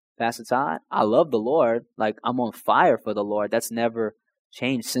well, Pastor Todd, I love the Lord. I'm on fire for the Lord. That's never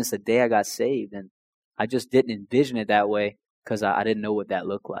changed since the day I got saved. And I just didn't envision it that way because I didn't know what that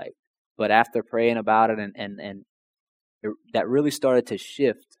looked like. But after praying about it and that really started to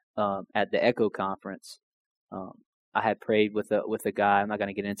shift at the Echo conference. I had prayed with a guy. I'm not going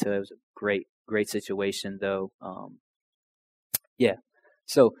to get into it. It was a great situation though. Yeah.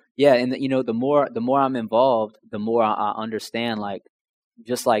 So yeah, and the more I'm involved, the more I understand.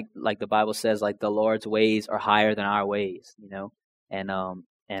 Just like the Bible says, the Lord's ways are higher than our ways. And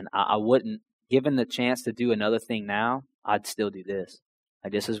I wouldn't, given the chance to do another thing now, I'd still do this.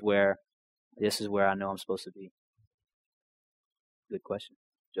 This is where I know I'm supposed to be. Good question,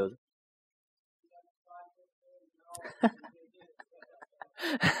 Joseph.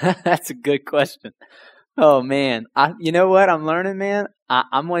 That's a good question. Oh man, you know what I'm learning, man?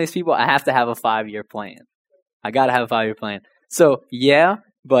 I'm one of these people. I have to have a 5-year plan. I gotta have a 5-year plan. So yeah,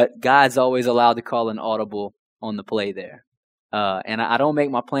 but God's always allowed to call an audible on the play there. And I don't make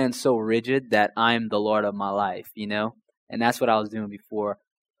my plans so rigid that I'm the Lord of my life, And that's what I was doing before.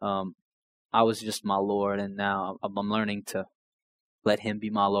 I was just my Lord, and now I'm learning to let Him be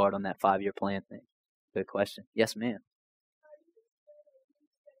my Lord on that 5-year plan thing. Good question. Yes, ma'am.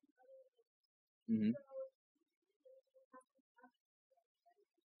 Mm-hmm.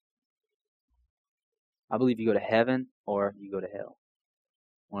 I believe you go to heaven or you go to hell.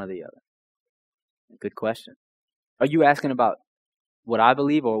 One or the other. Good question. Are you asking about what I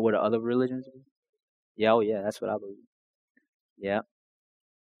believe or what other religions believe? Yeah, oh yeah, that's what I believe. Yeah.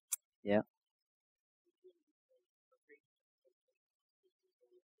 Yeah.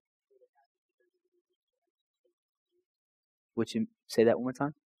 Would you say that one more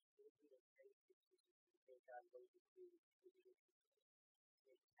time?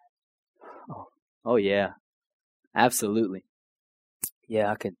 Oh yeah. Absolutely.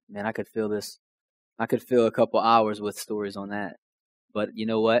 Yeah, I could feel this. I could fill a couple hours with stories on that. But you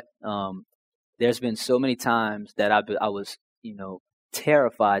know what? There's been so many times that I was,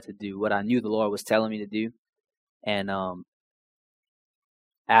 terrified to do what I knew the Lord was telling me to do. And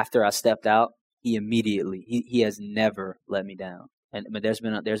after I stepped out, He immediately, he has never let me down. But there's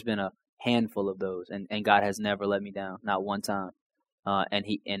been a handful of those, and God has never let me down, not one time.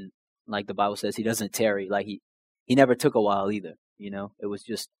 And like the Bible says, He doesn't tarry. He never took a while either.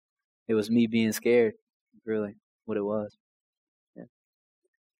 It was me being scared, really, what it was. Yeah.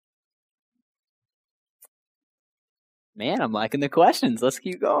 Man, I'm liking the questions. Let's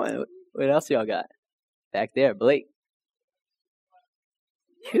keep going. What else y'all got? Back there, Blake.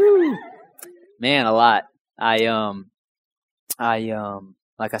 Whew. Man, a lot. I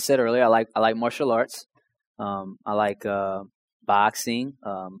like I said earlier, I like martial arts. I like boxing,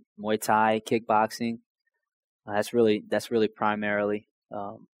 Muay Thai, kickboxing. That's really primarily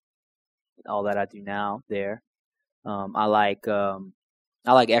all that I do now there. I like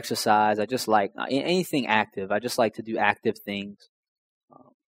exercise. I just like anything active. I just like to do active things.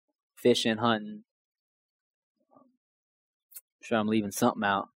 fishing, hunting. I'm sure I'm leaving something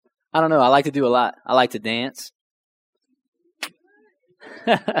out. I don't know. I like to do a lot. I like to dance.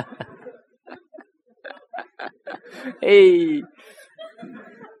 Hey.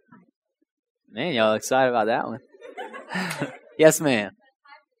 Man, y'all excited about that one? Yes, ma'am.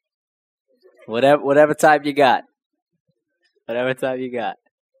 Whatever type you got. Whatever type you got.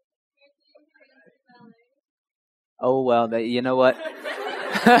 Oh, well, you know what?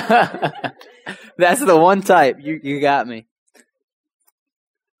 That's the one type. You got me.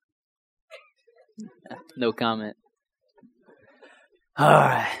 No comment. All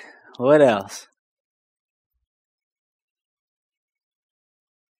right. What else?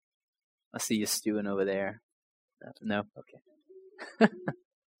 I see you stewing over there. No? Okay.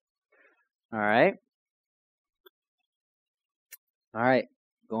 All right. All right.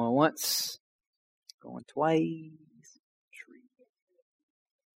 Going once. Going twice.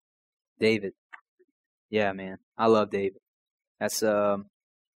 David. Yeah, man. I love David. That's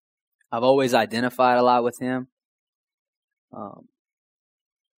I've always identified a lot with him.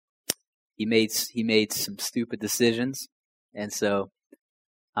 He made some stupid decisions, and so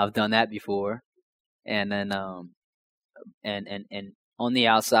I've done that before. And then and on the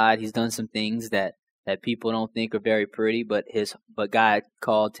outside, he's done some things that people don't think are very pretty, but God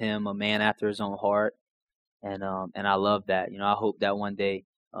called him a man after his own heart, and I love that. I hope that one day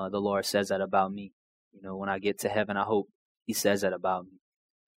the Lord says that about me. When I get to heaven, I hope He says that about me.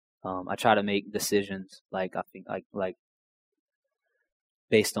 I try to make decisions like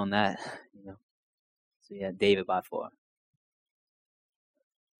based on that. So yeah, David by far.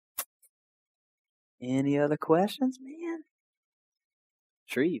 Any other questions, man?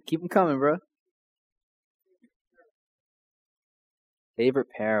 Tree, keep them coming, bro. Favorite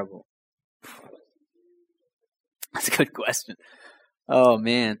parable? That's a good question. Oh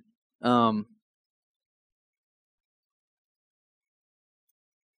man. Man,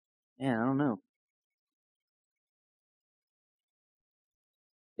 I don't know.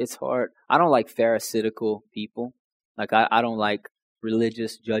 It's hard. I don't like pharisaical people. Like I don't like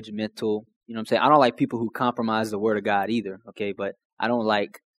religious, judgmental. You know what I'm saying? I don't like people who compromise the word of God either. Okay, but I don't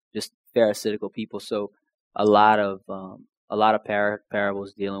like just pharisaical people. So a lot of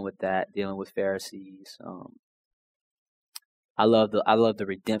parables dealing with that, dealing with Pharisees. I love the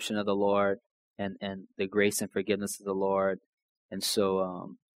redemption of the Lord and the grace and forgiveness of the Lord. And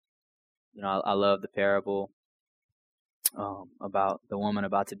so I love the parable about the woman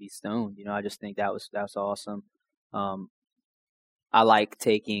about to be stoned. I just think that's awesome. I like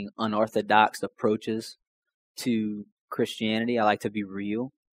taking unorthodox approaches to Christianity. I like to be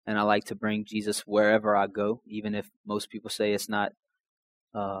real, and I like to bring Jesus wherever I go, even if most people say it's not,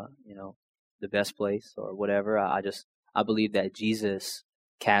 the best place or whatever. I believe that Jesus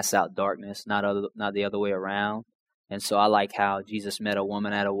casts out darkness, not the other way around. And so I like how Jesus met a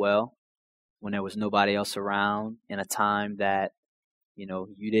woman at a well when there was nobody else around, in a time that you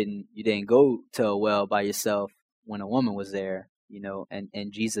didn't go to a well by yourself when a woman was there.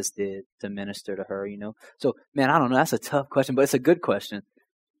 And Jesus did to minister to her, So, man, I don't know. That's a tough question, but it's a good question.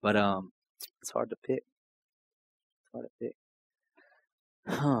 But it's hard to pick.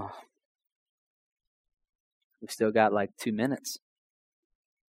 Huh. We still got like 2 minutes.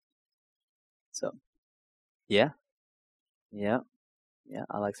 So, yeah.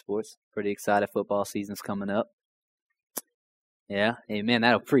 I like sports. Pretty excited. Football season's coming up. Yeah. Amen.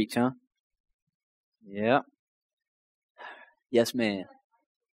 That'll preach, huh? Yeah. Yes, ma'am.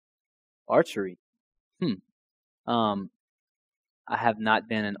 Archery. I have not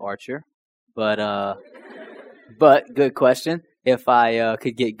been an archer, but good question. If I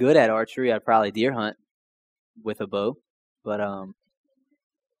could get good at archery, I'd probably deer hunt with a bow. But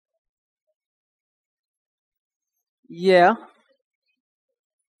yeah.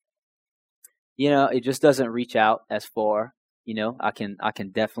 It just doesn't reach out as far. I can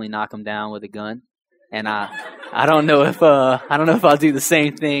definitely knock them down with a gun. And I don't know if I'll do the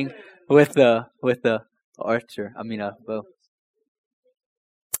same thing with the archer. I mean a bow.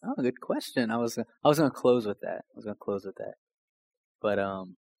 Oh, good question. I was gonna close with that. But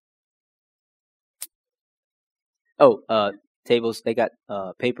tables. They got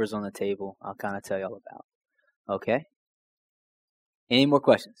papers on the table. I'll kind of tell you all about. Okay. Any more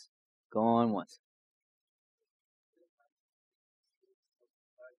questions? Go on once.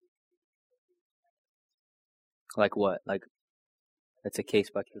 Like what? Like it's a case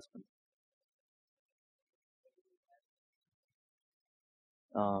by case.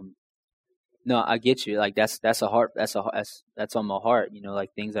 No, I get you. Like that's on my heart.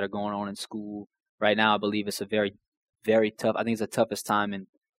 Like things that are going on in school right now. I believe it's a very, very tough. I think it's the toughest time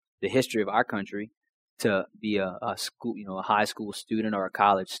the history of our country to be a school, a high school student or a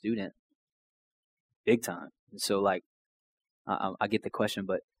college student, big time. And so, like, I get the question,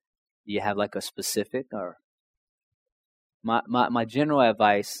 but do you have like a specific or my general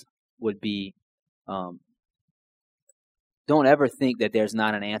advice would be, don't ever think that there's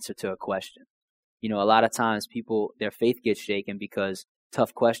not an answer to a question. A lot of times people, their faith gets shaken because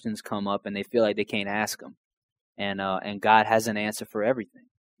tough questions come up and they feel like they can't ask them. And God has an answer for everything.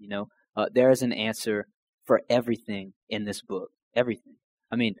 There is an answer for everything in this book. Everything.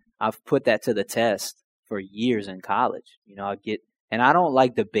 I mean, I've put that to the test for years in college. And I don't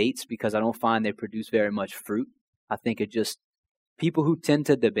like debates because I don't find they produce very much fruit. I think people who tend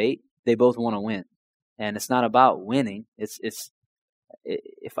to debate, they both want to win. And it's not about winning. It's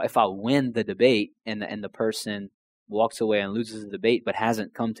if I win the debate and the person walks away and loses the debate but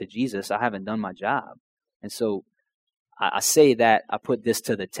hasn't come to Jesus, I haven't done my job. And so I say that I put this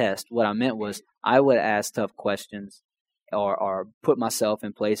to the test. What I meant was I would ask tough questions or put myself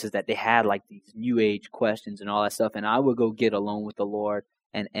in places that they had like these new age questions and all that stuff, and I would go get alone with the Lord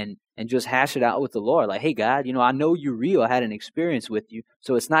and just hash it out with the Lord. Like, hey, God, I know you're real. I had an experience with you,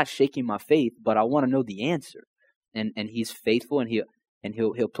 so it's not shaking my faith, but I want to know the answer. And He's faithful, and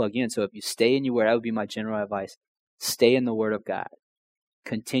He'll plug you in. So if you stay in your word, that would be my general advice. Stay in the Word of God.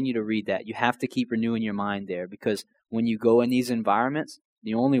 Continue to read that. You have to keep renewing your mind there, because when you go in these environments,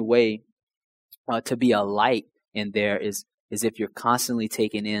 the only way to be a light in there is if you're constantly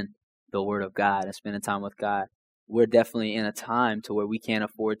taking in the Word of God and spending time with God. We're definitely in a time to where we can't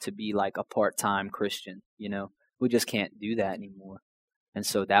afford to be like a part-time Christian. We just can't do that anymore. And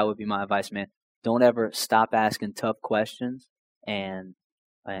so that would be my advice, man. Don't ever stop asking tough questions and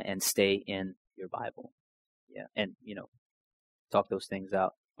stay in your Bible. Yeah, and talk those things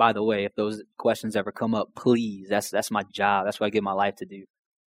out. By the way, if those questions ever come up, please, that's my job. That's what I give my life to do.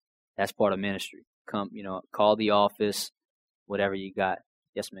 That's part of ministry. Come, call the office, whatever you got.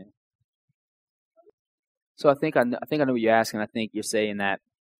 Yes, ma'am. So I think I know what you're asking. I think you're saying that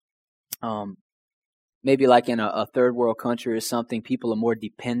maybe like in a third world country or something, people are more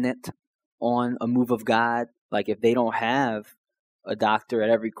dependent on a move of God. Like if they don't have a doctor at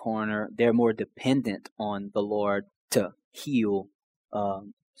every corner, they're more dependent on the Lord to heal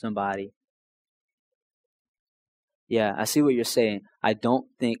somebody. Yeah, I see what you're saying. I don't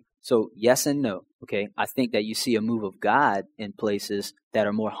think so. Yes and no. Okay, I think that you see a move of God in places that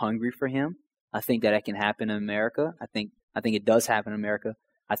are more hungry for Him. I think that can happen in America. I think it does happen in America.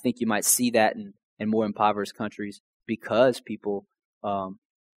 I think you might see that in more impoverished countries because people are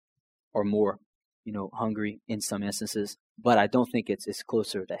more, hungry in some instances. But I don't think it's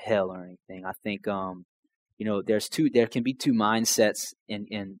closer to hell or anything. I think there can be two mindsets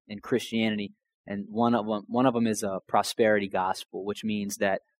in Christianity, and one of them is a prosperity gospel, which means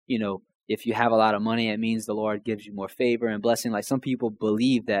that if you have a lot of money, it means the Lord gives you more favor and blessing. Like some people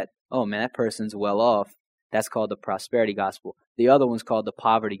believe that, oh man, that person's well off. That's called the prosperity gospel. The other one's called the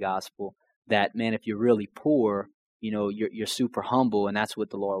poverty gospel. That, man, if you're really poor, you're super humble, and that's what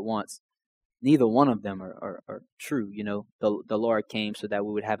the Lord wants. Neither one of them are true. The Lord came so that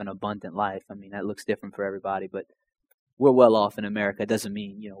we would have an abundant life. I mean, that looks different for everybody, but we're well off in America. It doesn't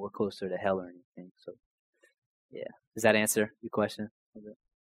mean, we're closer to hell or anything. So, yeah. Does that answer your question?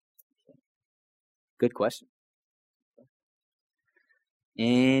 Good question.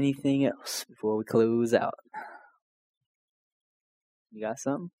 Anything else before we close out? You got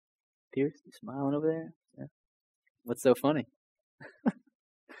something? Pierce, you smiling over there? Yeah. What's so funny?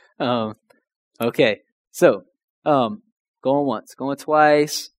 Okay, so going once, going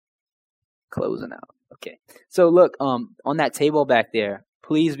twice, closing out. Okay, so look, on that table back there,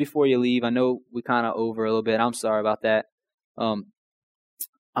 please, before you leave, I know we kind of over a little bit. I'm sorry about that.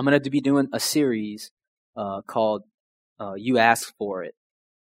 I'm going to be doing a series called You Ask For It.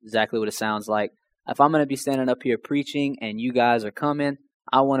 Exactly what it sounds like. If I'm going to be standing up here preaching and you guys are coming,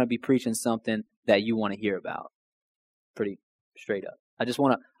 I want to be preaching something that you want to hear about. Pretty straight up.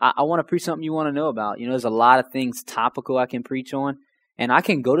 I want to preach something you want to know about. There's a lot of things topical I can preach on, and I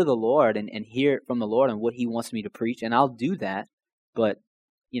can go to the Lord and hear it from the Lord and what He wants me to preach, and I'll do that. But,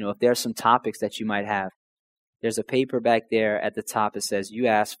 if there's some topics that you might have, there's a paper back there at the top. It says, You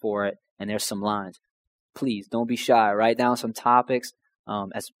Asked For It, and there's some lines. Please, don't be shy. Write down some topics.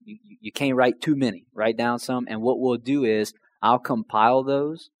 As you can't write too many. Write down some, and what we'll do is I'll compile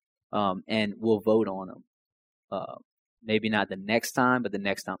those, and we'll vote on them. Maybe not the next time, but the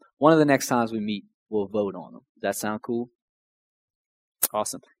next time. One of the next times we meet, we'll vote on them. Does that sound cool?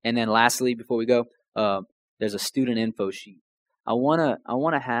 Awesome. And then lastly, before we go, there's a student info sheet. I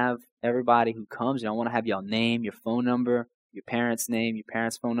wanna have everybody who comes, I want to have y'all name, your phone number, your parents' name, your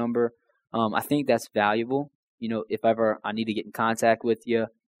parents' phone number. I think that's valuable. If ever I need to get in contact with you,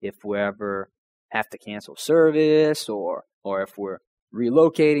 if we ever have to cancel service, or if we're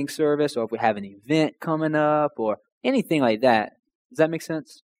relocating service, or if we have an event coming up, or anything like that. Does that make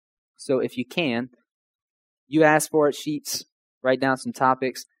sense? So if you can, you ask for it, sheets, write down some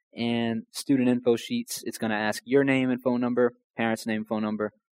topics, and student info sheets. It's going to ask your name and phone number, parents' name, phone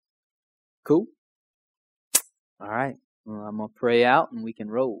number. Cool? All right. Well, I'm going to pray out and we can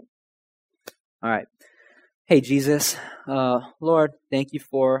roll. All right. Hey, Jesus, Lord, thank you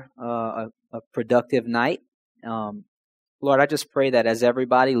for a productive night. Lord, I just pray that as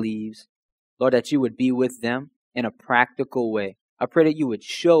everybody leaves, Lord, that you would be with them in a practical way. I pray that you would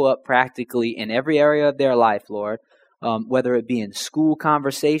show up practically in every area of their life, Lord, whether it be in school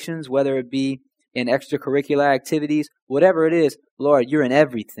conversations, whether it be in extracurricular activities, whatever it is, Lord, you're in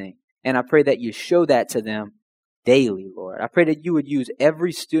everything. And I pray that you show that to them daily, Lord. I pray that you would use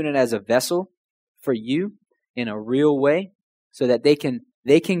every student as a vessel for you in a real way so that they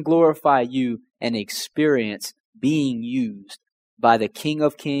can glorify you and experience being used by the King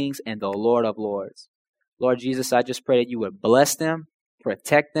of Kings and the Lord of Lords. Lord Jesus, I just pray that you would bless them,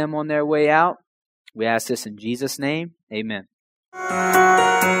 protect them on their way out. We ask this in Jesus' name. Amen.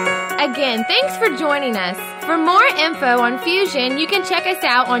 Again, thanks for joining us. For more info on Fusion, you can check us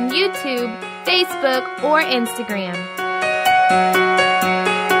out on YouTube, Facebook, or Instagram.